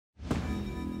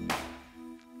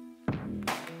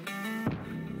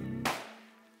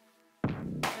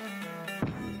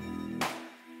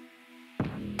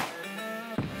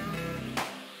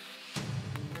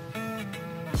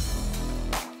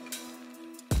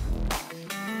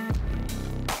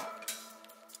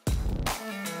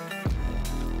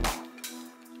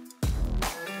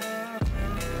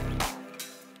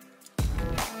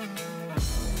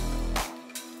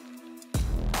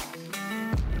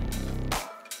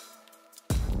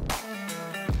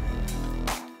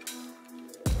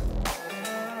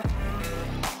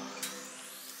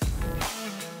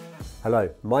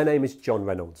Hello, my name is John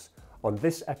Reynolds. On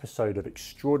this episode of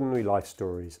Extraordinary Life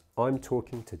Stories, I'm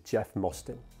talking to Jeff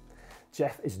Mostyn.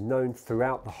 Jeff is known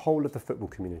throughout the whole of the football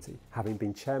community, having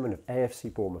been chairman of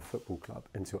AFC Bournemouth Football Club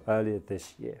until earlier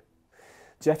this year.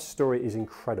 Jeff's story is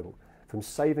incredible, from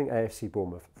saving AFC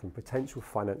Bournemouth from potential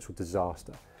financial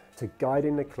disaster to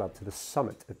guiding the club to the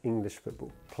summit of English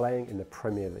football, playing in the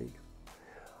Premier League.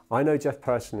 I know Jeff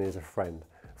personally as a friend.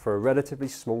 For a relatively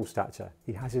small stature,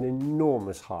 he has an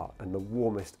enormous heart and the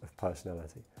warmest of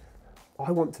personality.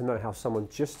 I want to know how someone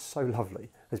just so lovely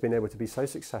has been able to be so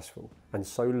successful and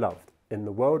so loved in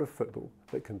the world of football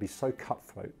that can be so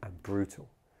cutthroat and brutal.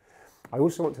 I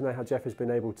also want to know how Jeff has been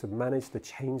able to manage the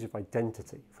change of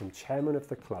identity from chairman of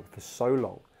the club for so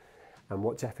long and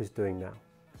what Jeff is doing now.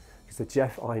 Because the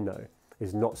Jeff I know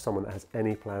is not someone that has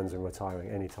any plans on retiring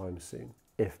anytime soon,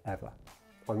 if ever.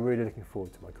 I'm really looking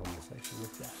forward to my conversation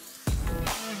with Jeff.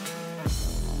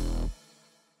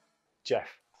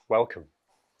 Jeff, welcome.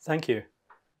 Thank you.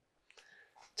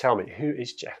 Tell me, who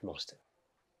is Jeff Mostyn?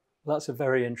 That's a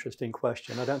very interesting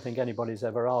question. I don't think anybody's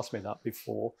ever asked me that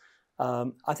before. I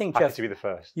think Happy Jeff, to be the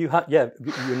first. yeah,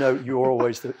 you know, you're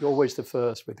always the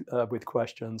first with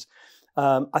questions.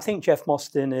 I think Jeff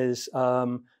Mostyn is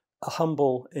a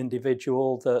humble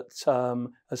individual that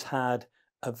has had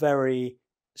a very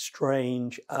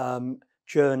strange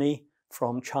journey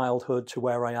from childhood to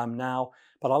where I am now.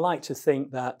 But I like to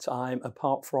think that I'm,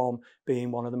 apart from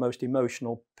being one of the most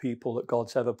emotional people that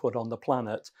God's ever put on the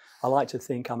planet, I like to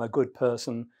think I'm a good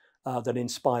person that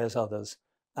inspires others.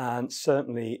 And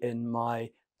certainly in my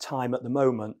time at the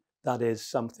moment, that is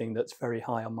something that's very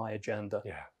high on my agenda.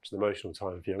 Yeah, it's an emotional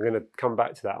time for you. I'm going to come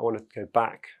back to that. I want to go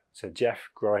back to Jeff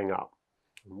growing up.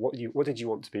 What did you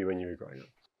want to be when you were growing up?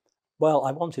 Well,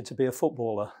 I wanted to be a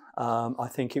footballer. I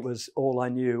think it was all I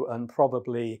knew, and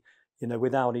probably, you know,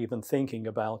 without even thinking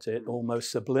about it,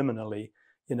 almost subliminally,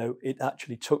 you know, it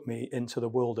actually took me into the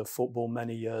world of football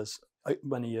many years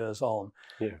on.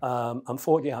 Yeah.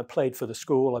 Unfortunately, I played for the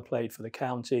school, I played for the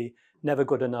county, never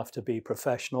good enough to be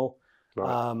professional.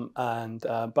 Right.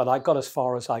 But I got as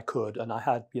far as I could, and I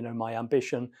had, you know, my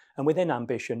ambition. And within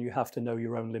ambition, you have to know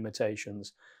your own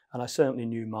limitations, and I certainly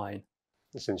knew mine.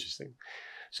 That's interesting.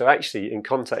 So actually, in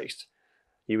context,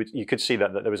 you could see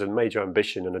that there was a major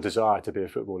ambition and a desire to be a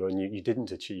footballer, and you didn't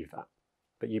achieve that.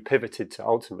 But you pivoted to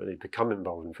ultimately become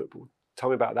involved in football. Tell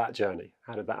me about that journey.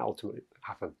 How did that ultimately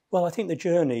happen? Well, I think the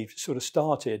journey sort of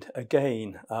started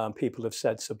again. People have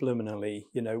said subliminally,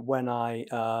 you know, when I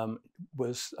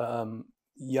was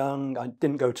young, I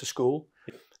didn't go to school.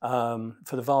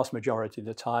 For the vast majority of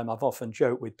the time, I've often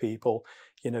joked with people,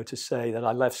 you know, to say that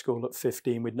I left school at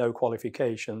 15 with no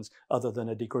qualifications other than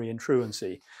a degree in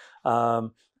truancy.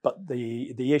 But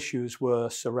the issues were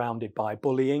surrounded by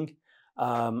bullying,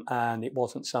 and it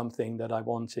wasn't something that I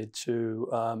wanted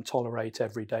to tolerate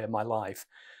every day of my life.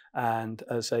 And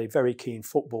as a very keen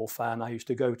football fan, I used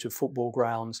to go to football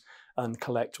grounds and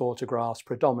collect autographs,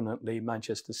 predominantly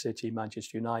Manchester City,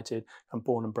 Manchester United. I'm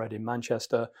born and bred in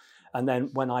Manchester. And then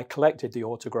when I collected the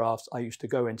autographs, I used to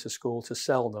go into school to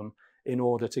sell them in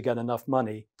order to get enough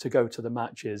money to go to the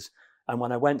matches. And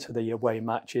when I went to the away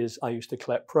matches, I used to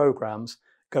collect programs,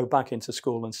 go back into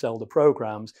school and sell the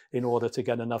programs in order to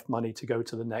get enough money to go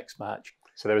to the next match.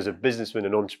 So there was a businessman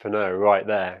and entrepreneur right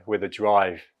there with a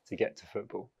drive to get to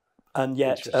football. And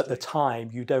yet at the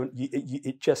time,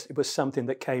 it was something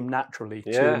that came naturally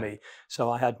to me. So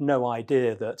I had no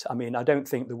idea that, I mean, I don't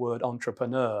think the word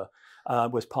entrepreneur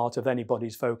was part of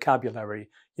anybody's vocabulary.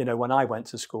 You know, when I went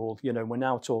to school, you know, we're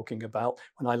now talking about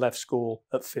when I left school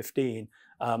at 15,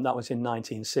 that was in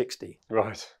 1960.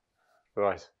 Right.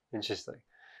 Interesting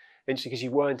because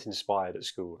you weren't inspired at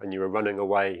school and you were running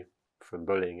away from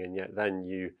bullying, and yet then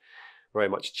you very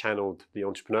much channeled the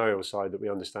entrepreneurial side that we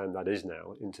understand that is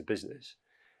now into business.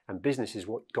 And business is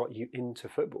what got you into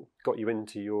football, got you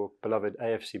into your beloved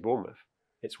AFC Bournemouth.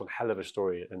 It's one hell of a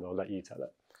story, and I'll let you tell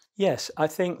it. Yes, I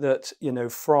think that, you know,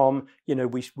 from, you know,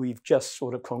 we've just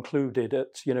sort of concluded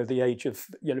at, you know, the age of,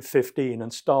 you know, 15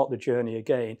 and start the journey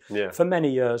again. Yeah. For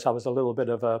many years, I was a little bit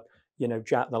of a, you know,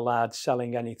 Jack the Lad,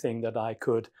 selling anything that I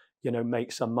could, you know,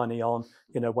 make some money on,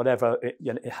 you know, whatever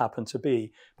it happened to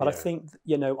be. But I think,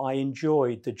 you know, I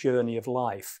enjoyed the journey of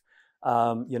life.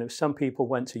 You know, some people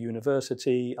went to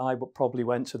university. I probably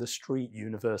went to the street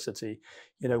university,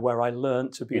 you know, where I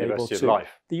learned to be able to...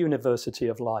 The University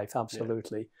of Life,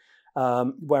 absolutely.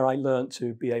 Where I learned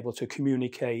to be able to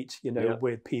communicate, you know,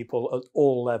 with people at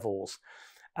all levels.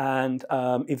 And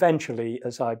eventually,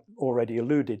 as I've already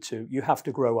alluded to, you have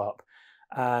to grow up.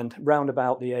 And round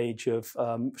about the age of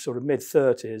sort of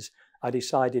mid-30s, I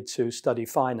decided to study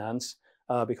finance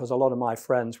because a lot of my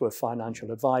friends were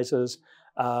financial advisors.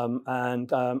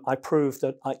 I proved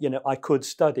that I could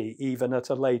study even at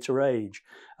a later age.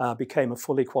 Became a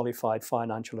fully qualified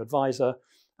financial advisor,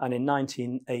 and in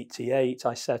 1988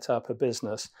 I set up a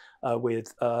business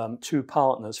with two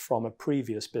partners from a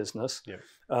previous business,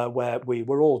 where we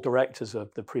were all directors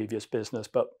of the previous business,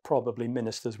 but probably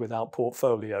ministers without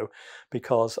portfolio,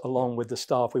 because along with the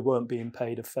staff we weren't being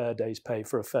paid a fair day's pay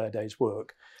for a fair day's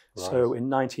work. Right. So in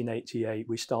 1988,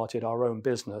 we started our own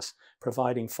business,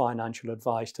 providing financial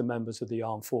advice to members of the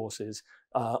armed forces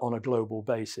on a global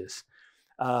basis.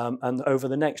 And over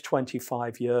the next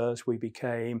 25 years, we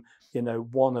became,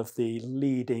 one of the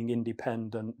leading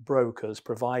independent brokers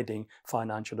providing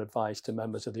financial advice to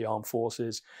members of the armed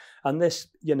forces. And this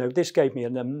gave me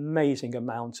an amazing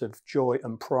amount of joy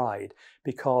and pride,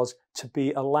 because to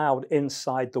be allowed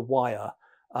inside the wire,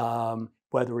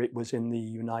 whether it was in the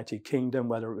United Kingdom,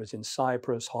 whether it was in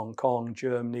Cyprus, Hong Kong,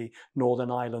 Germany,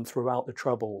 Northern Ireland, throughout the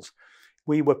Troubles,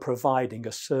 we were providing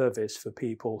a service for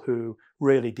people who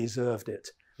really deserved it.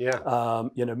 Yeah.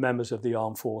 Members of the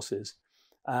armed forces.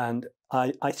 And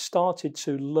I started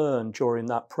to learn during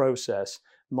that process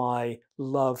my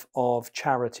love of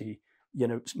charity,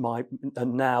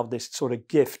 and now this sort of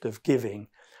gift of giving.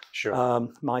 Sure.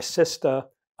 My sister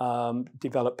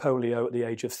developed polio at the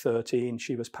age of 13.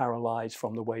 She was paralyzed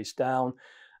from the waist down.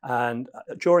 And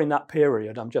during that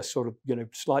period, I'm just sort of,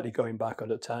 slightly going back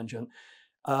on a tangent,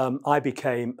 I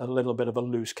became a little bit of a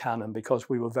loose cannon because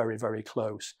we were very, very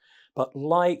close. But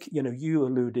like, you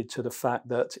alluded to the fact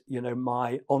that,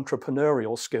 my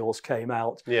entrepreneurial skills came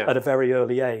out at a very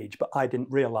early age, but I didn't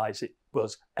realize it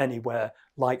was anywhere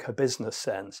like her business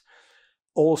sense.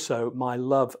 Also, my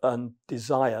love and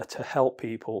desire to help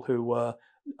people who were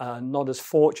not as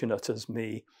fortunate as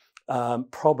me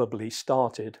probably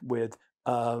started with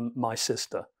my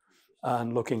sister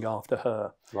and looking after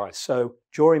her. Right. So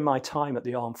during my time at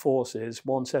the armed forces,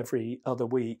 once every other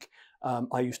week,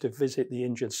 I used to visit the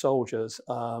injured soldiers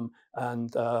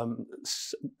and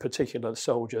particular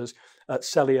soldiers at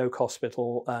Selly Oak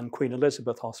Hospital and Queen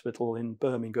Elizabeth Hospital in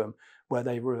Birmingham, where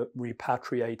they were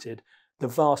repatriated. The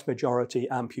vast majority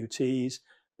amputees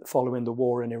following the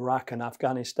war in Iraq and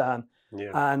Afghanistan.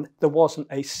 Yeah. And there wasn't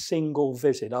a single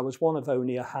visit. I was one of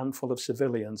only a handful of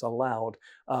civilians allowed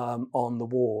on the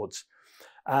wards.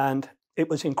 And it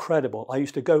was incredible. I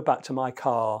used to go back to my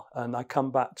car and I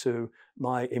come back to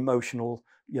my emotional,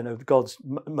 God's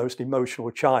most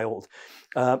emotional child.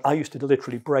 I used to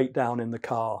literally break down in the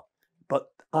car.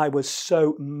 But I was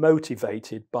so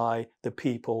motivated by the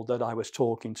people that I was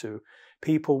talking to,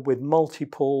 people with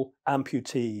multiple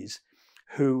amputees,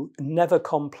 who never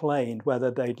complained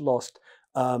whether they'd lost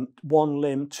one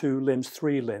limb, two limbs,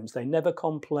 three limbs. They never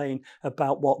complained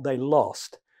about what they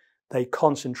lost. They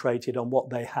concentrated on what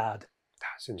they had.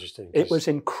 That's interesting. It was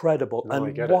incredible. No,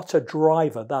 and what a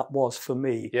driver that was for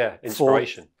me. Yeah,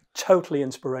 inspiration. Totally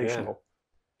inspirational.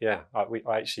 Yeah, I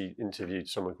actually interviewed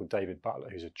someone called David Butler,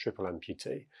 who's a triple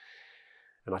amputee.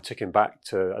 And I took him back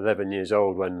to 11 years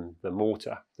old when the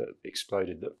mortar that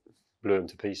exploded that blew him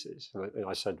to pieces. And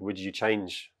I said, would you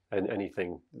change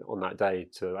anything on that day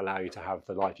to allow you to have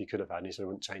the life you could have had? And he said, I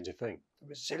wouldn't change a thing. The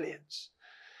resilience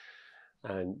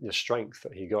and the strength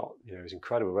that he got, was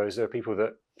incredible. Whereas there are people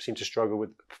that seem to struggle with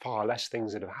far less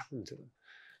things that have happened to them.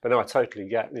 But no, I totally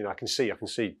get, I can see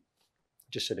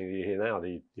just sitting here now,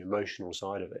 the emotional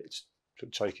side of it. It's sort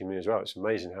of choking me as well. It's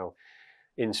amazing how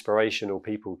inspirational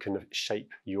people can shape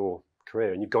your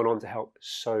career. And you've gone on to help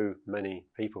so many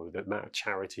people. The amount of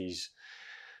charities,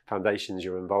 foundations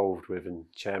you're involved with and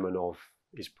chairman of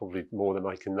is probably more than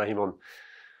I can name on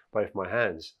both my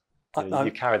hands.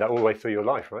 You carry that all the way through your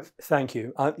life, right? Thank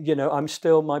you.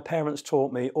 My parents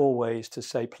taught me always to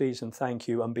say please and thank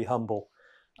you and be humble.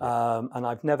 And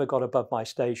I've never got above my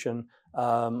station.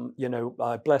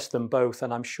 I bless them both,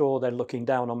 and I'm sure they're looking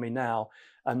down on me now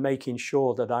and making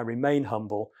sure that I remain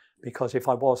humble, because if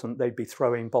I wasn't, they'd be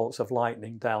throwing bolts of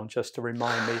lightning down just to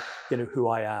remind me, who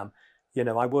I am.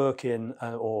 I work in,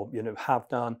 have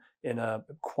done in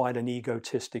quite an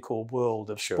egotistical world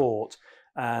of sport,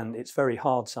 and it's very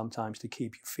hard sometimes to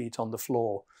keep your feet on the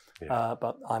floor. Yeah.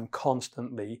 But I'm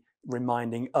constantly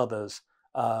reminding others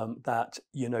that,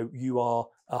 you are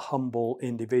a humble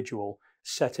individual,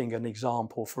 setting an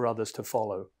example for others to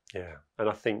follow. Yeah, and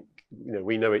I think,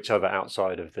 we know each other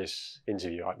outside of this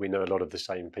interview. We know a lot of the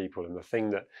same people, and the thing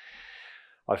that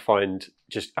I find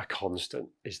just a constant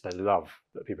is the love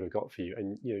that people have got for you.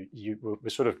 And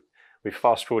we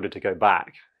fast forwarded to go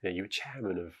back. You were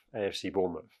chairman of AFC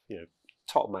Bournemouth,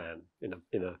 top man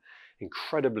in a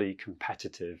incredibly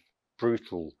competitive,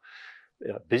 brutal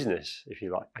business, if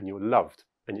you like, and you're loved.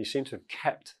 and you seem to have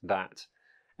kept that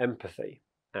empathy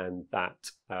and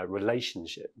that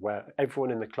relationship where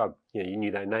everyone in the club, you know, you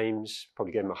knew their names,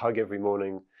 probably gave them a hug every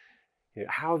morning. You know,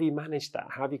 how have you managed that?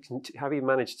 How have you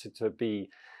managed to be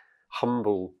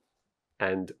humble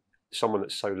and someone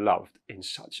that's so loved in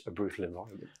such a brutal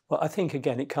environment? Well, I think,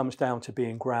 again, it comes down to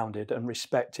being grounded and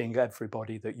respecting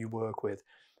everybody that you work with.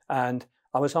 And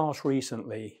I was asked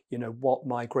recently, you know, what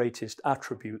my greatest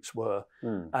attributes were.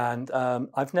 And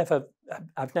I've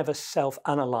never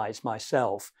self-analysed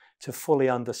myself to fully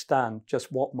understand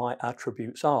just what my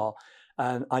attributes are.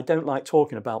 And I don't like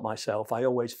talking about myself. I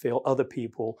always feel other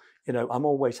people, you know, I'm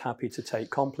always happy to take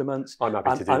compliments. I'm happy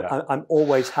to do that. I'm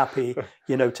always happy,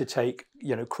 you know, to take,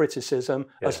 you know, criticism,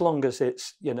 as long as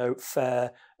it's, you know,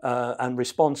 fair and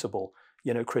responsible,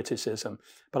 you know, criticism.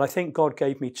 But I think God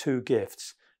gave me two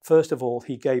gifts. First of all,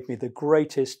 he gave me the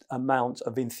greatest amount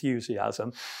of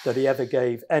enthusiasm that he ever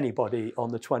gave anybody on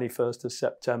the 21st of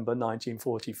September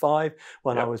 1945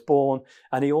 when I was born.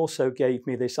 And he also gave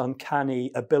me this uncanny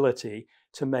ability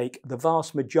to make the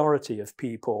vast majority of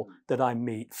people that I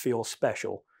meet feel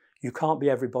special. You can't be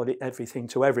everything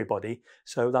to everybody.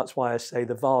 So that's why I say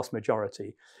the vast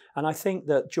majority. And I think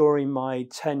that during my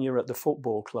tenure at the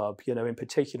football club, you know, in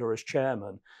particular as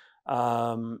chairman,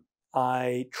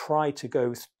 I try to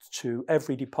go to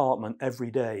every department every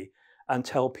day and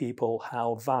tell people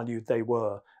how valued they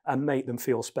were and make them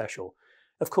feel special.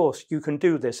 Of course, you can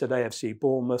do this at AFC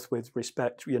Bournemouth with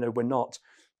respect. You know, we're not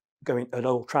going at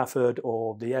Old Trafford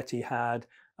or the Etihad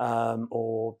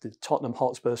or the Tottenham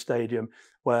Hotspur Stadium,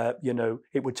 where, you know,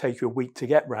 it would take you a week to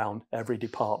get round every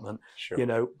department. Sure. You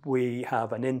know, we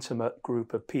have an intimate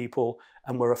group of people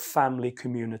and we're a family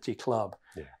community club.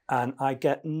 Yeah. And I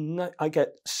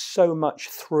get so much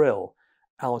thrill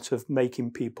out of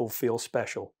making people feel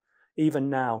special. Even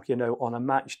now, you know, on a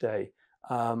match day,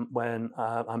 when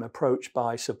I'm approached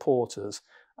by supporters,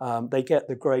 they get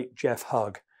the great Jeff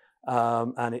hug.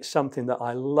 And it's something that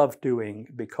I love doing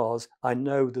because I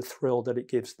know the thrill that it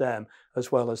gives them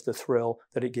as well as the thrill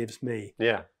that it gives me.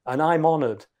 Yeah. And I'm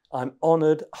honoured. I'm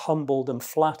honoured, humbled and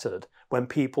flattered when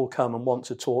people come and want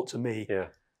to talk to me,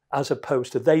 as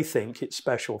opposed to they think it's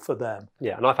special for them.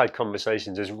 Yeah, and I've had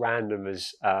conversations as random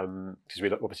as, because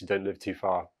we obviously don't live too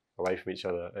far away from each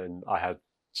other, and I had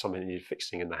something needed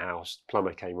fixing in the house,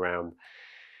 plumber came round,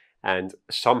 and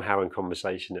somehow in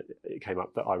conversation it came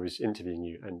up that I was interviewing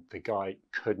you, and the guy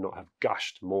could not have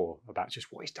gushed more about just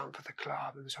what he's done for the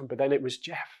club and so on. But then it was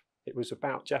Jeff. It was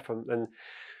about Jeff, and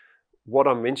what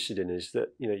I'm interested in is that,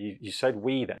 you know, you said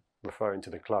we then, referring to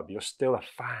the club. You're still a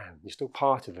fan. You're still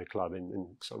part of the club in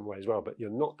some way as well, but you're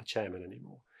not the chairman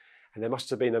anymore. And there must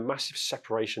have been a massive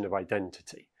separation of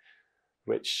identity,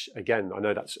 which, again, I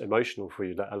know that's emotional for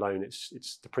you, let alone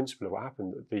it's the principle of what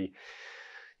happened. You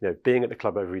know, being at the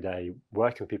club every day,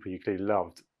 working with people you clearly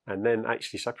loved, and then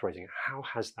actually separating. How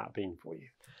has that been for you?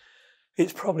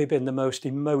 It's probably been the most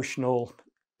emotional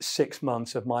 6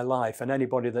 months of my life. And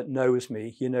anybody that knows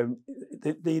me, you know,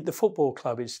 the football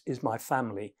club is my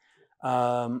family.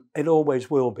 It always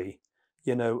will be,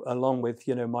 you know, along with,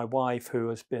 you know, my wife, who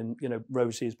has been, you know,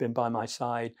 Rosie has been by my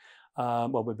side.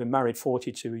 Well, we've been married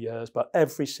 42 years, but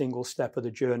every single step of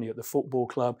the journey at the football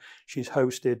club, she's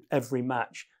hosted every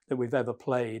match that we've ever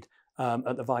played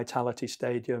at the Vitality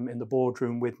Stadium, in the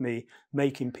boardroom with me,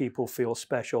 making people feel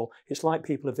special. It's like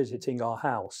people are visiting our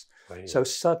house. Right. So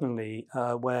suddenly,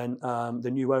 when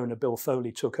the new owner, Bill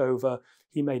Foley, took over,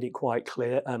 he made it quite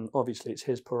clear, and obviously it's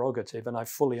his prerogative, and I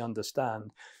fully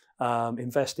understand,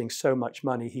 investing so much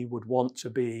money, he would want to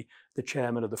be the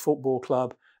chairman of the football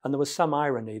club. And there was some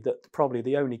irony that probably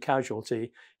the only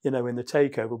casualty, you know, in the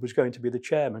takeover was going to be the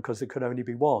chairman, because there could only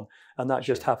be one, and that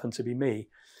just happened to be me.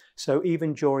 So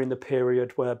even during the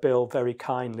period where Bill very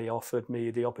kindly offered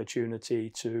me the opportunity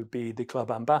to be the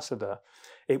club ambassador,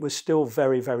 it was still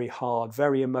very, very hard,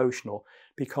 very emotional,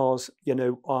 because, you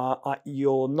know,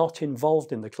 you're not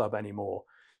involved in the club anymore.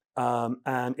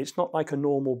 And it's not like a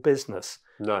normal business.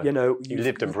 No, you know, you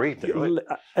lived and breathed it, right?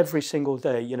 Every single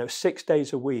day, you know, 6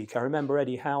 days a week. I remember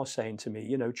Eddie Howe saying to me,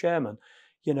 you know, Chairman,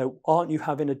 you know, aren't you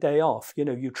having a day off? You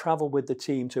know, you travel with the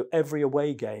team to every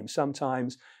away game.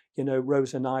 Sometimes, you know,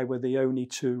 Rose and I were the only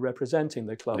two representing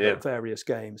the club at various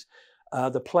games.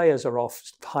 The players are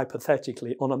off,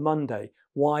 hypothetically, on a Monday.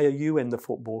 Why are you in the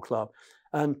football club?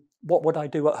 And what would I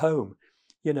do at home?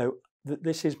 You know,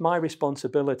 this is my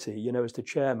responsibility, you know, as the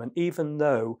chairman, even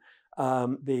though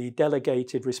the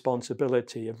delegated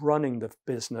responsibility of running the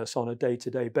business on a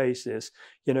day-to-day basis,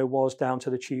 you know, was down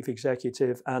to the chief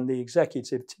executive and the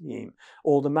executive team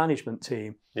or the management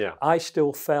team. Yeah. I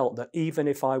still felt that even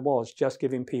if I was just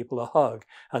giving people a hug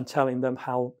and telling them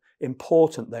how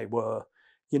important they were,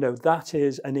 you know, that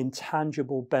is an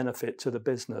intangible benefit to the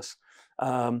business.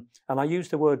 And I use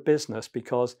the word business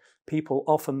because people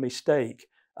often mistake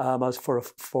us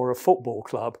for a football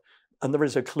club. And there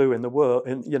is a clue in the word,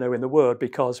 in the word,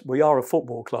 because we are a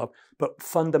football club, but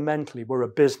fundamentally we're a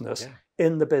business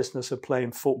in the business of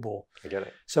playing football. I get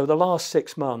it. So the last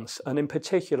 6 months, and in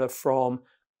particular from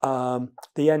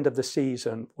the end of the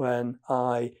season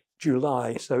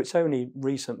July, so it's only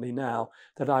recently now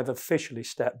that I've officially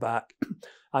stepped back.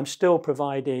 I'm still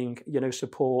providing,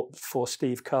 support for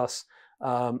Steve Cuss,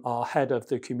 our head of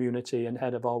the community and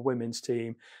head of our women's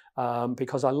team,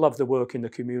 because I love the work in the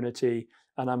community,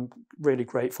 and I'm really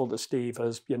grateful that Steve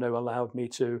has, allowed me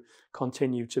to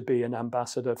continue to be an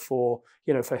ambassador for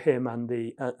him and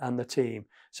the team.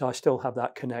 So I still have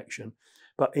that connection.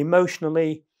 But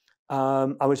emotionally,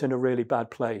 I was in a really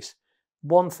bad place.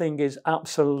 One thing is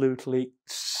absolutely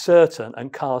certain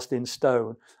and cast in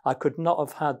stone. I could not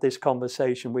have had this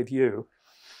conversation with you,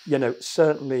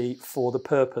 certainly for the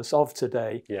purpose of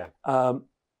today,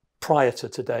 prior to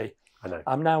today. I know.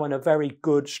 I'm now in a very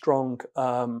good, strong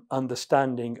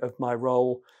understanding of my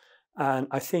role. And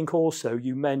I think also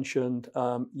you mentioned,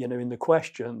 in the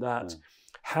question that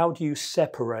how do you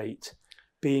separate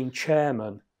being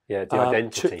chairman the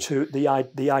identity. To the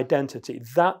identity.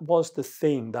 That was the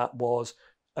thing that was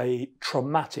a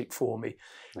traumatic for me,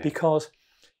 because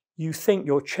you think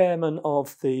you're chairman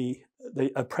of a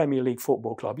Premier League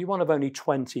football club. You're one of only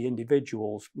 20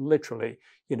 individuals, literally.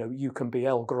 You can be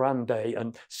El Grande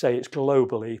and say it's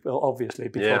globally, well, obviously,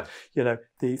 because,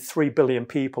 the 3 billion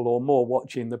people or more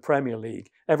watching the Premier League,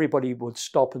 everybody would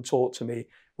stop and talk to me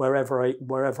wherever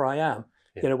I am.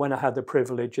 When I had the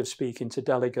privilege of speaking to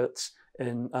delegates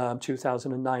in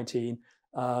 2019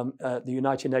 at the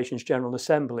United Nations General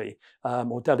Assembly,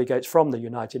 or delegates from the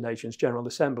United Nations General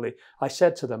Assembly, I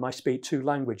said to them, I speak 2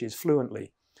 languages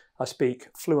fluently. I speak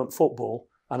fluent football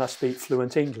and I speak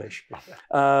fluent English.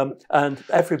 And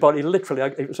everybody, literally,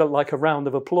 it was like a round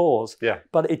of applause.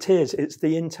 But it's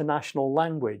the international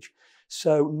language.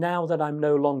 So now that I'm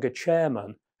no longer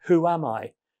chairman, who am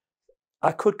I?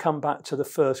 I could come back to the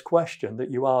first question that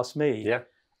you asked me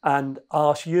and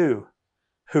ask you,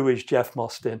 who is Jeff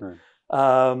Mostyn?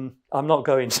 I'm not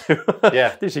going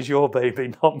to. This is your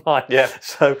baby, not mine.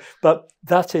 So, but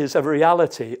that is a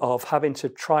reality of having to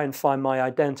try and find my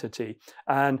identity.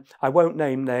 And I won't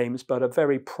name names, but a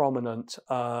very prominent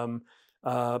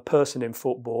person in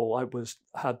football,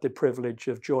 had the privilege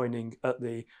of joining at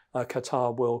the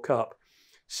Qatar World Cup,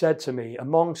 said to me,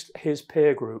 amongst his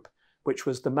peer group, which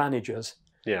was the managers,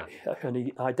 and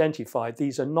he identified,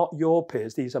 these are not your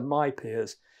peers, these are my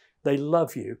peers. They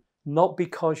love you, not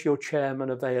because you're chairman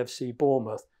of AFC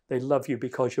Bournemouth. They love you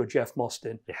because you're Jeff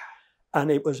Mostyn.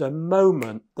 And it was a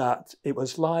moment that it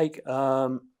was like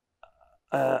a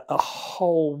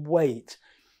whole weight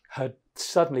had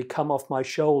suddenly come off my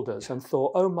shoulders, and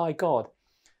thought, oh my God,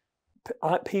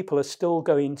 people are still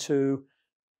going to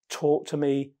talk to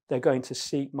me. They're going to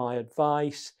seek my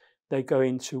advice. They're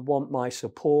going to want my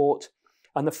support.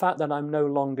 And the fact that I'm no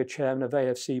longer chairman of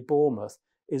AFC Bournemouth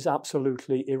is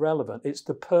absolutely irrelevant. It's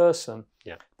the person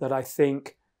that I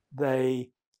think they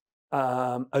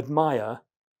admire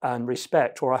and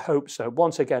respect, or I hope so.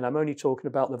 Once again, I'm only talking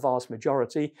about the vast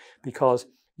majority, because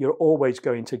you're always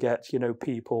going to get,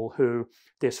 people who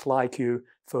dislike you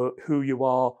for who you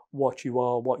are, what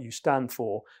you stand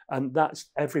for. And that's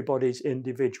everybody's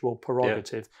individual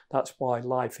prerogative. That's why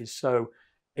life is so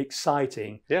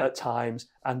exciting at times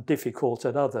and difficult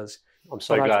at others. I'm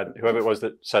so glad whoever it was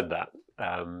that said that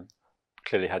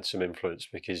clearly had some influence,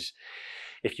 because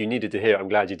if you needed to hear it, I'm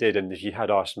glad you did. And if you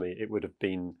had asked me, it would have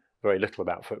been very little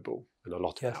about football and a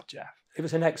lot about Jeff. It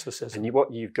was an exorcism. And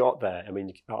what you've got there, I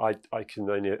mean, I can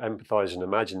only empathise and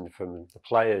imagine from the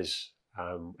players,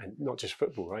 and not just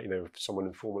football, right? Someone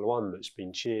in Formula One that's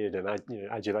been cheered and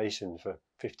adulation for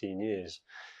 15 years,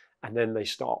 and then they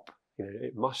stop.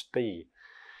 It must be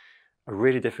a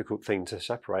really difficult thing to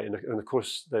separate. And of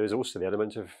course, there is also the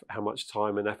element of how much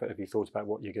time and effort have you thought about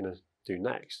what you're going to do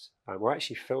next. We're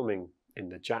actually filming in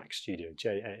the Jack studio,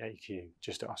 JAAQ,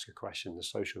 Just to Ask a Question, the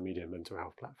social media mental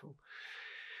health platform.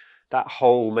 That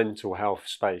whole mental health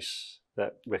space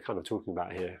that we're kind of talking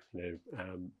about here,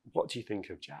 what do you think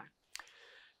of Jack?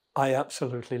 I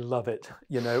absolutely love it,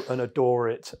 and adore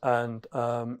it. And,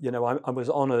 I was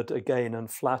honoured again and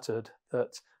flattered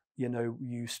that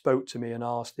you spoke to me and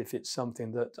asked if it's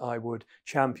something that I would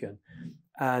champion.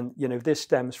 And, this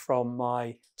stems from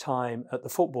my time at the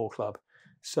football club.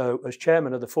 So as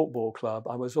chairman of the football club,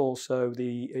 I was also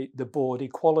the board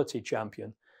equality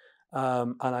champion.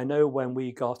 And I know when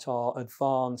we got our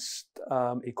advanced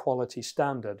equality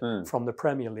standard from the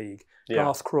Premier League,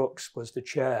 Garth Crooks was the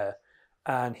chair.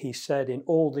 And he said in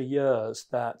all the years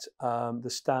that the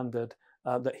standard,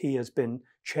 that he has been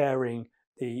chairing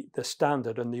the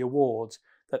standard and the awards,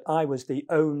 that I was the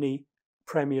only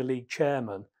Premier League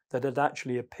chairman that had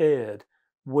actually appeared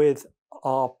with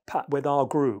our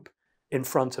group in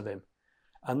front of him.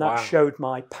 And that showed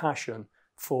my passion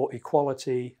for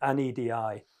equality and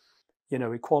EDI. You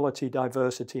know, equality,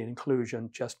 diversity, and inclusion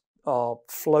just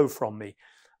flow from me.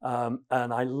 And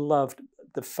I loved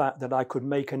the fact that I could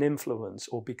make an influence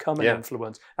or become an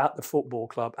influence at the football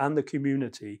club and the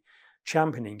community,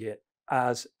 championing it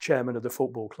as chairman of the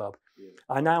football club.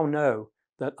 I now know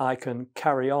that I can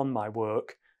carry on my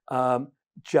work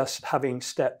just having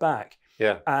stepped back.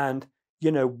 And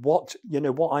what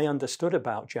I understood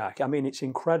about Jack, I mean, it's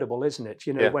incredible, isn't it?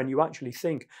 You know, when you actually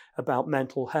think about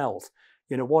mental health,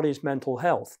 you know, what is mental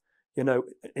health? You know,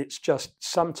 it's just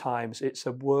sometimes it's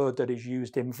a word that is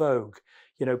used in vogue.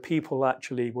 You know, people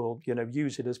actually will, you know,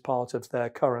 use it as part of their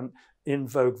current in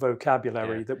vogue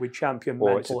vocabulary that we champion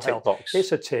mental health. Box.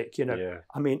 It's a tick, you know.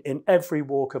 I mean, in every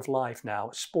walk of life now,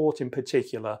 sport in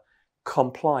particular,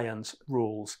 compliance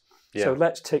rules. So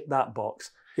let's tick that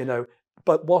box, you know.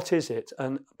 But what is it?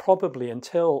 And probably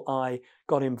until I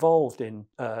got involved in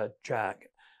Jack,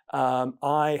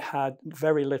 I had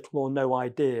very little or no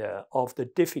idea of the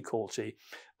difficulty,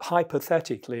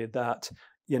 hypothetically, that,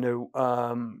 you know,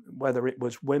 whether it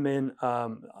was women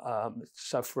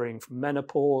suffering from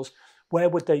menopause, where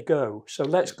would they go? So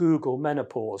let's Google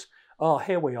menopause. Oh,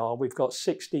 here we are. We've got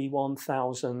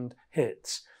 61,000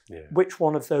 hits. Which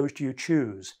one of those do you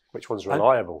choose? Which one's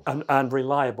reliable? And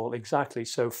reliable, exactly.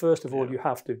 So first of all, you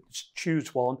have to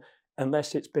choose one,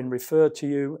 unless it's been referred to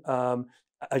you.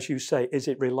 As you say, is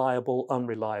it reliable,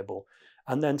 unreliable?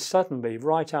 And then suddenly,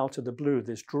 right out of the blue,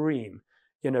 this dream,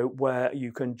 you know, where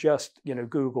you can just, you know,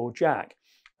 Google Jack.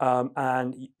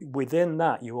 And within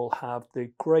that, you will have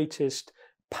the greatest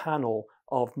panel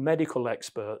of medical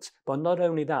experts, but not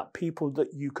only that, people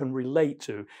that you can relate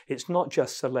to. It's not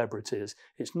just celebrities,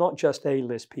 it's not just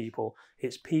A-list people,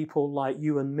 it's people like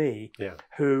you and me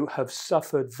who have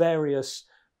suffered various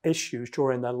issues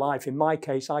during their life. In my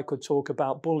case, I could talk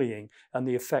about bullying and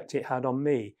the effect it had on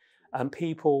me. And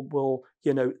people will,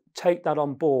 you know, take that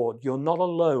on board. You're not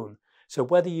alone. So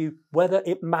whether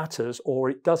it matters or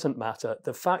it doesn't matter,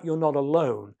 the fact you're not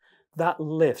alone, that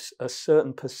lifts a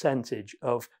certain percentage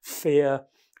of fear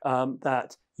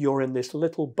that you're in this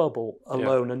little bubble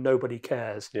alone and nobody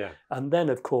cares. And then,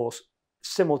 of course,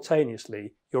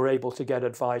 simultaneously, you're able to get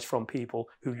advice from people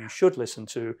who you should listen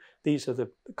to. These are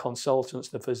the consultants,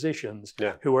 the physicians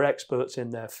who are experts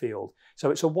in their field.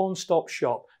 So it's a one-stop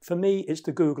shop. For me, it's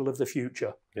the Google of the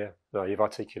future. No, you've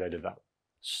articulated that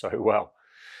so well.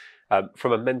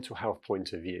 From a mental health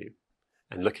point of view,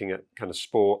 and looking at kind of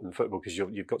sport and football, because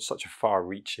you've got such a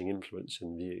far-reaching influence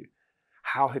in view,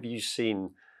 how have you seen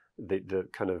the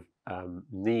kind of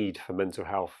need for mental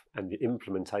health and the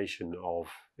implementation of,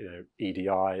 you know,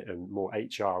 EDI and more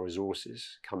HR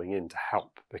resources coming in to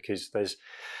help? Because there's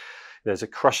a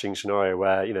crushing scenario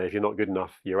where, you know, if you're not good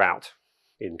enough, you're out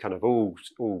in kind of all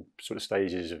sort of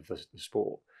stages of the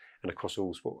sport and across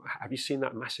all sport. Have you seen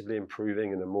that massively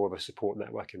improving and more of a support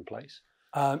network in place?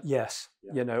 Yes,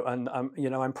 you know, and you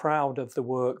know, I'm proud of the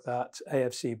work that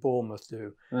AFC Bournemouth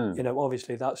do. You know,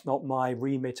 obviously that's not my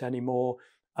remit anymore.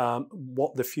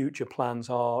 What the future plans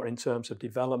are in terms of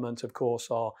development, of course,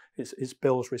 it's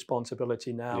Bill's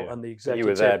responsibility now and the executive. You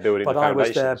were there building the foundations. I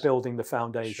was there building the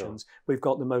foundations. We've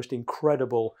got the most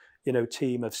incredible, you know,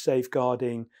 team of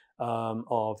safeguarding,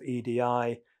 of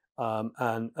EDI,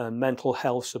 and mental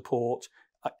health support,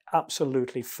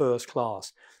 absolutely first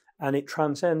class. And it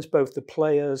transcends both the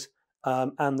players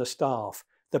and the staff.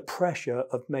 The pressure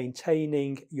of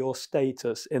maintaining your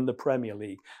status in the Premier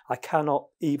League. I cannot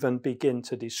even begin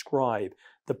to describe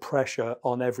the pressure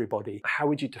on everybody. How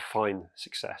would you define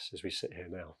success as we sit here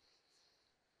now?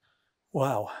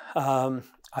 Wow.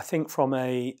 I think from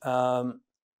a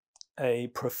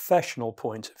professional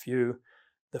point of view,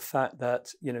 the fact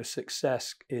that, you know,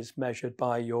 success is measured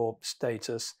by your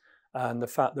status, and the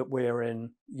fact that we're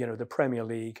in, you know, the Premier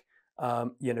League,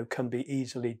 you know, can be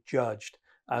easily judged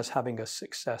as having a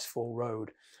successful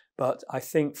road. But I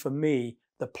think for me,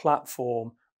 the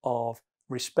platform of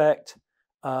respect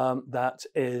that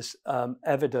is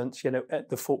evident, you know, at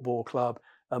the football club,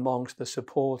 amongst the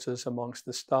supporters, amongst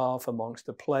the staff, amongst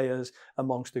the players,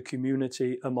 amongst the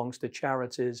community, amongst the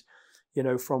charities, you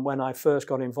know, from when I first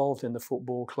got involved in the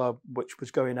football club, which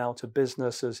was going out of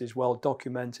business, as is well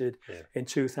documented in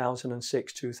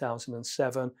 2006,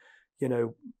 2007, you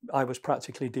know, I was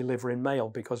practically delivering mail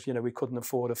because, you know, we couldn't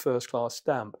afford a first-class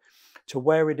stamp, to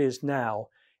where it is now.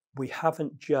 We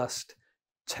haven't just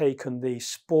taken the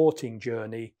sporting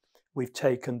journey, we've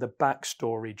taken the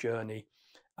backstory journey.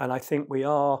 And I think we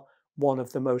are one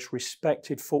of the most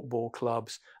respected football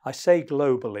clubs. I say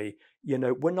globally, you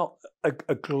know, we're not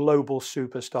a global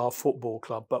superstar football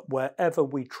club, but wherever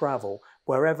we travel,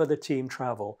 wherever the team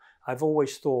travel, I've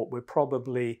always thought we're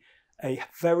probably a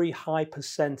very high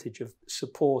percentage of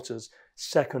supporters'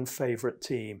 second favourite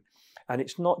team. And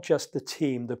it's not just the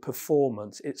team, the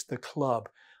performance, it's the club.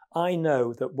 I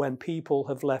know that when people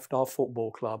have left our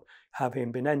football club,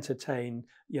 having been entertained,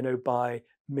 you know, by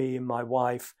me and my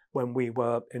wife when we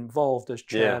were involved as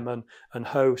chairman and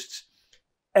hosts,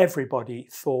 everybody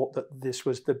thought that this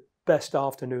was the best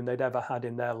afternoon they'd ever had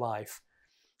in their life.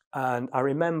 And I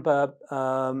remember,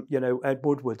 you know, Ed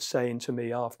Woodward saying to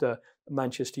me after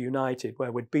Manchester United,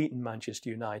 where we'd beaten Manchester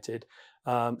United.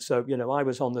 So, you know, I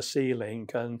was on the ceiling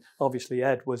and obviously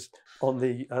Ed was on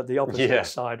the opposite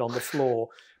side on the floor.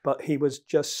 But he was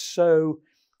just so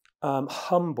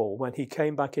humble when he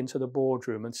came back into the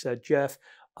boardroom and said, Jeff,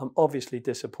 I'm obviously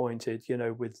disappointed, you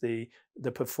know, with the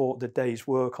day's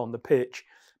work on the pitch.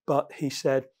 But he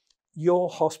said, your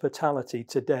hospitality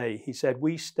today, he said,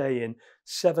 we stay in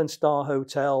 7-star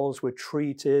hotels, we're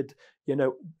treated, you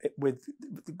know, with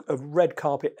a red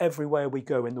carpet everywhere we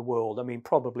go in the world. I mean,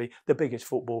 probably the biggest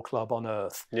football club on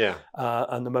earth,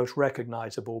 and the most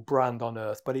recognizable brand on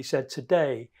earth. But he said,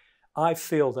 today, I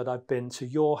feel that I've been to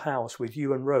your house with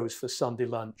you and Rose for Sunday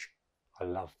lunch. I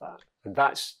love that. And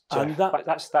that's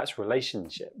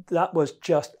relationship. That was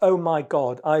just, oh my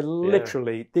God, I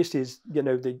literally, this is, you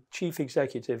know, the chief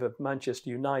executive of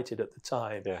Manchester United at the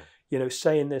time, you know,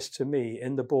 saying this to me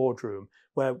in the boardroom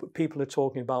where people are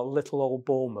talking about little old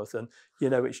Bournemouth and, you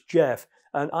know, it's Jeff.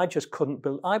 And I just couldn't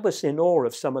believe, I was in awe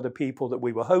of some of the people that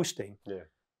we were hosting. Yeah.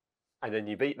 And then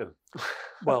you beat them.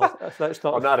 Well, let's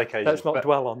not, on that occasion, let's not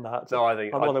dwell on that. No, I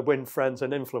think I want to win friends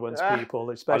and influence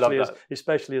people, especially as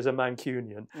a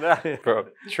Mancunian.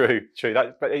 True.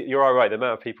 But you're all right. The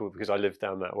amount of people, because I lived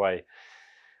down that way,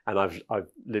 and I've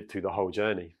lived through the whole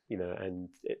journey, you know, and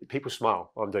people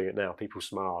smile. I'm doing it now. People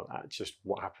smile at just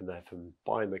what happened there, from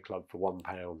buying the club for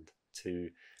 £1 to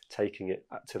taking it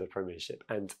to the Premiership,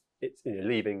 and it's, you know,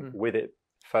 leaving with it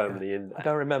firmly in there. I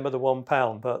don't remember the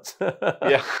 £1, but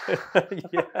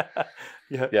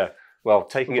Well,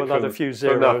 taking it from a few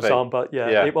zeros on, but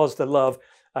it was the love.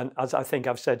 And as I think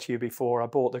I've said to you before, I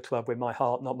bought the club with my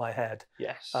heart, not my head.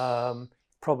 Yes.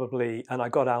 Probably, and I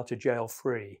got out of jail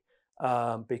free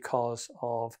because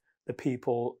of the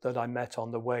people that I met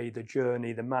on the way, the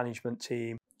journey, the management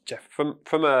team. Jeff,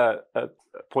 from a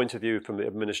point of view from the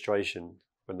administration,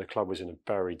 when the club was in a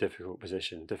very difficult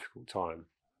position, a difficult time,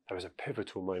 there was a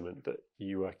pivotal moment that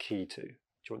you were key to. Do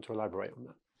you want to elaborate on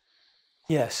that?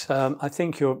 Yes, I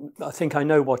think I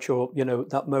know what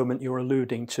that moment you're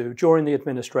alluding to. During the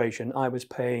administration, I was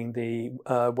paying the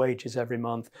wages every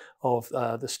month of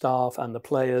the staff and the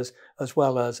players, as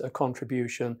well as a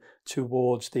contribution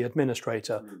towards the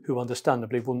administrator, who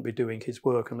understandably wouldn't be doing his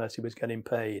work unless he was getting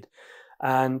paid.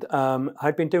 And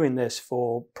I'd been doing this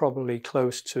for probably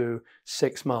close to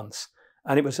 6 months,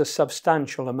 and it was a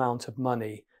substantial amount of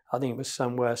money. I think it was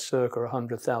somewhere circa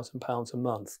 £100,000 a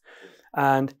month.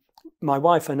 And my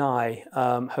wife and I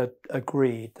had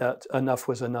agreed that enough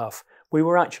was enough. We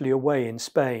were actually away in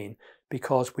Spain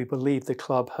because we believed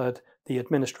the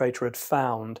administrator had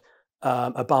found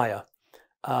a buyer.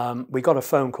 We got a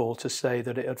phone call to say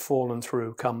that it had fallen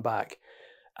through, come back.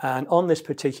 And on this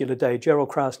particular day, Gerald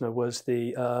Krasner was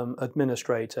the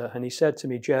administrator, and he said to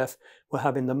me, Jeff, we're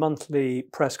having the monthly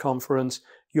press conference.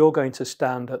 You're going to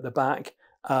stand at the back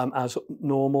as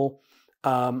normal.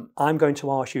 I'm going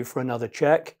to ask you for another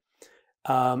check.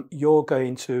 You're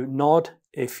going to nod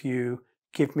if you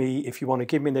want to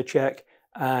give me the check,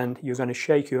 and you're going to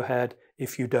shake your head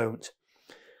if you don't.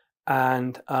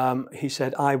 And he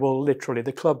said,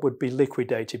 the club would be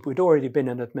liquidated. We'd already been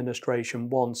in administration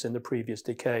once in the previous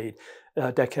decade,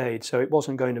 so it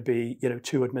wasn't going to be,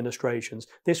 2 administrations.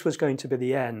 This was going to be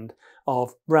the end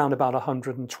of round about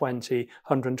 120,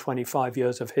 125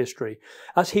 years of history.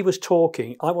 As he was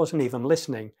talking, I wasn't even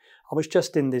listening. I was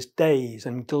just in this daze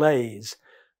and glaze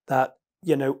that,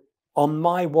 on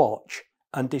my watch,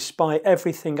 and despite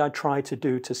everything I tried to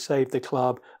do to save the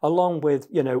club, along with,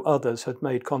 others had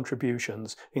made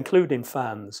contributions, including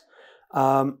fans,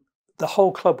 the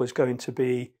whole club was going to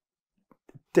be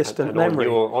distant memory.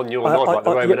 On your nod, like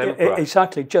the Roman Emperor.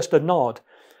 Exactly, just a nod.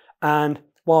 And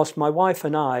whilst my wife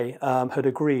and I had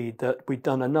agreed that we'd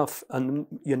done enough, and,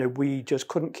 we just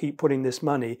couldn't keep putting this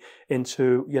money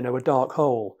into, a dark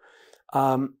hole,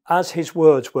 As his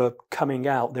words were coming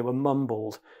out, they were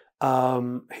mumbled.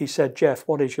 He said, "Jeff,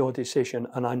 what is your decision?"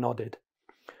 And I nodded.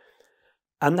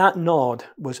 And that nod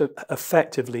was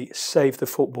effectively save the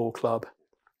football club.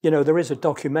 You know, there is a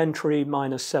documentary,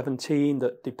 -17,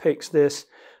 that depicts this,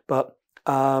 but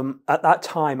at that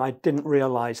time I didn't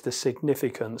realise the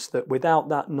significance that without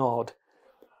that nod,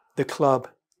 the club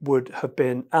would have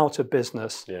been out of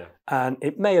business. Yeah. And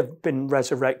it may have been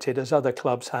resurrected as other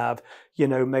clubs have, you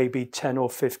know, maybe 10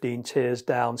 or 15 tiers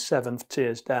down, 7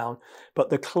 tiers down. But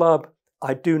the club,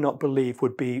 I do not believe,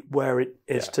 would be where it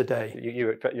is today.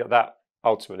 That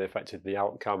ultimately affected the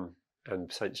outcome and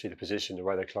potentially the position of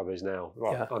where the club is now.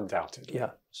 Well, undoubtedly.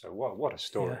 Yeah. So what a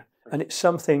story. Yeah. And it's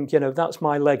something, you know, that's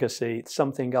my legacy. It's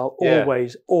something I'll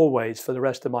always, for the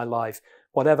rest of my life,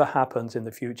 whatever happens in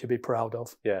the future, be proud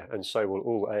of. Yeah, and so will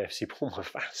all AFC Bournemouth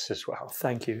fans as well.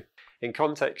 Thank you. In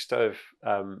context of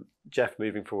Jeff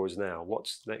moving forwards now,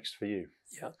 what's next for you?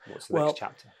 Yeah. What's the next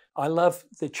chapter? I love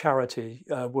the charity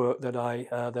work that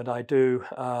I do.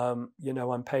 You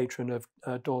know, I'm patron of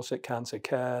Dorset Cancer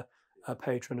Care, a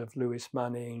patron of Lewis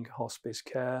Manning Hospice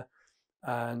Care,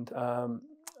 and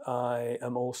I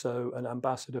am also an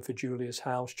ambassador for Julius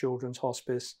House Children's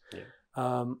Hospice. Yeah.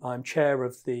 I'm chair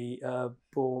of the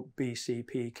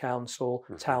BCP Council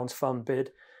Towns Fund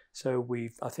bid. So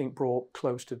we've, I think, brought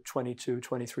close to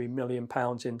 22-23 million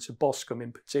pounds into Boscombe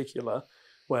in particular,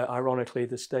 where ironically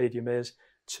the stadium is,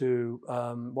 to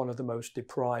one of the most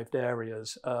deprived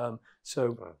areas.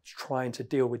 Trying to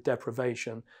deal with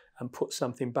deprivation and put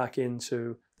something back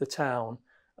into the town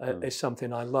is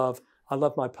something I love. I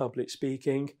love my public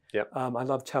speaking. Yep. I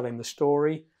love telling the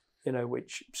story, you know,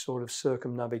 which sort of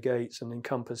circumnavigates and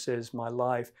encompasses my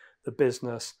life, the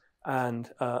business,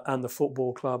 and the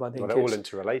football club. I think they're all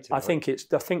interrelated. I think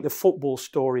the football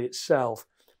story itself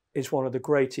is one of the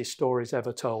greatest stories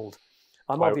ever told.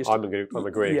 I'm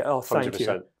agreeing. Yeah, oh, thank 100%.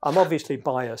 You. I'm obviously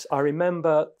biased. I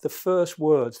remember the first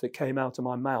words that came out of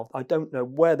my mouth. I don't know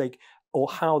where they or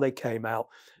how they came out,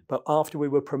 but after we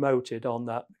were promoted on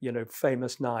that, you know,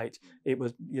 famous night, it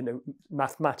was, you know,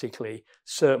 mathematically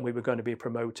certain we were going to be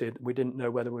promoted. We didn't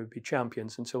know whether we would be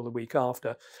champions until the week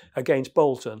after against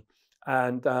Bolton.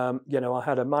 And, you know, I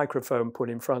had a microphone put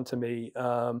in front of me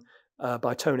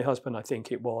by Tony Husband, I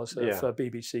think it was, for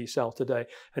BBC South Today.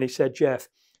 And he said, "Jeff,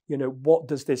 you know, what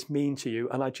does this mean to you?"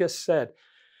 And I just said,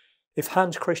 if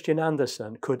Hans Christian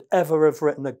Andersen could ever have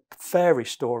written a fairy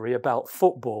story about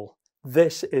football,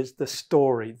 this is the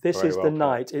story. This is the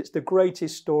night. It's the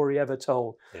greatest story ever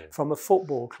told from a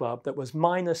football club that was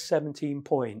 -17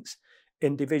 points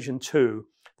in Division 2,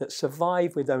 that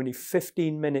survived with only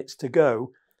 15 minutes to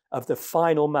go of the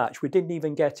final match. We didn't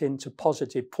even get into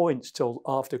positive points till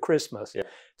after Christmas. Yeah.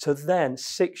 To then,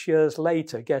 6 years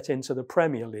later, get into the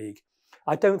Premier League.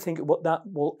 I don't think that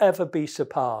will ever be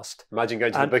surpassed. Imagine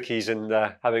going to the bookies and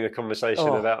having a conversation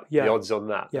about the odds on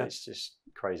that. Yeah. It's just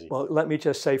crazy. Well, let me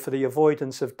just say, for the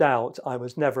avoidance of doubt, I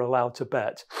was never allowed to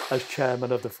bet as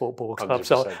chairman of the football club. 100%.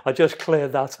 So I just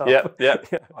cleared that up. Yeah.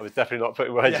 I was definitely not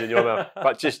putting words in your mouth.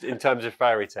 But just in terms of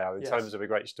fairy tale, in terms of a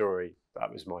great story,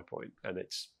 that was my point. And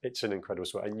it's an incredible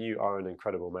story. And you are an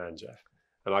incredible man, Jeff.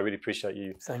 And I really appreciate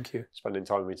you. Thank you. Spending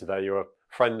time with me today. You're a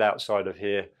friend outside of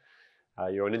here.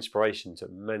 You're an inspiration to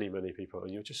many, many people,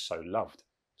 and you're just so loved.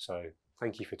 So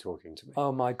thank you for talking to me.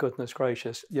 Oh, my goodness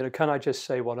gracious. You know, can I just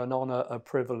say what an honour, a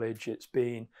privilege it's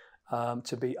been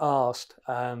to be asked,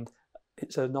 and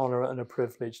it's an honour and a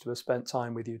privilege to have spent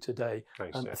time with you today.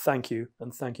 Thanks, and Jeff. Thank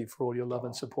you for all your love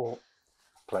and support.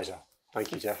 Pleasure.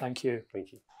 Thank you, Jeff. Thank you.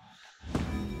 Thank you.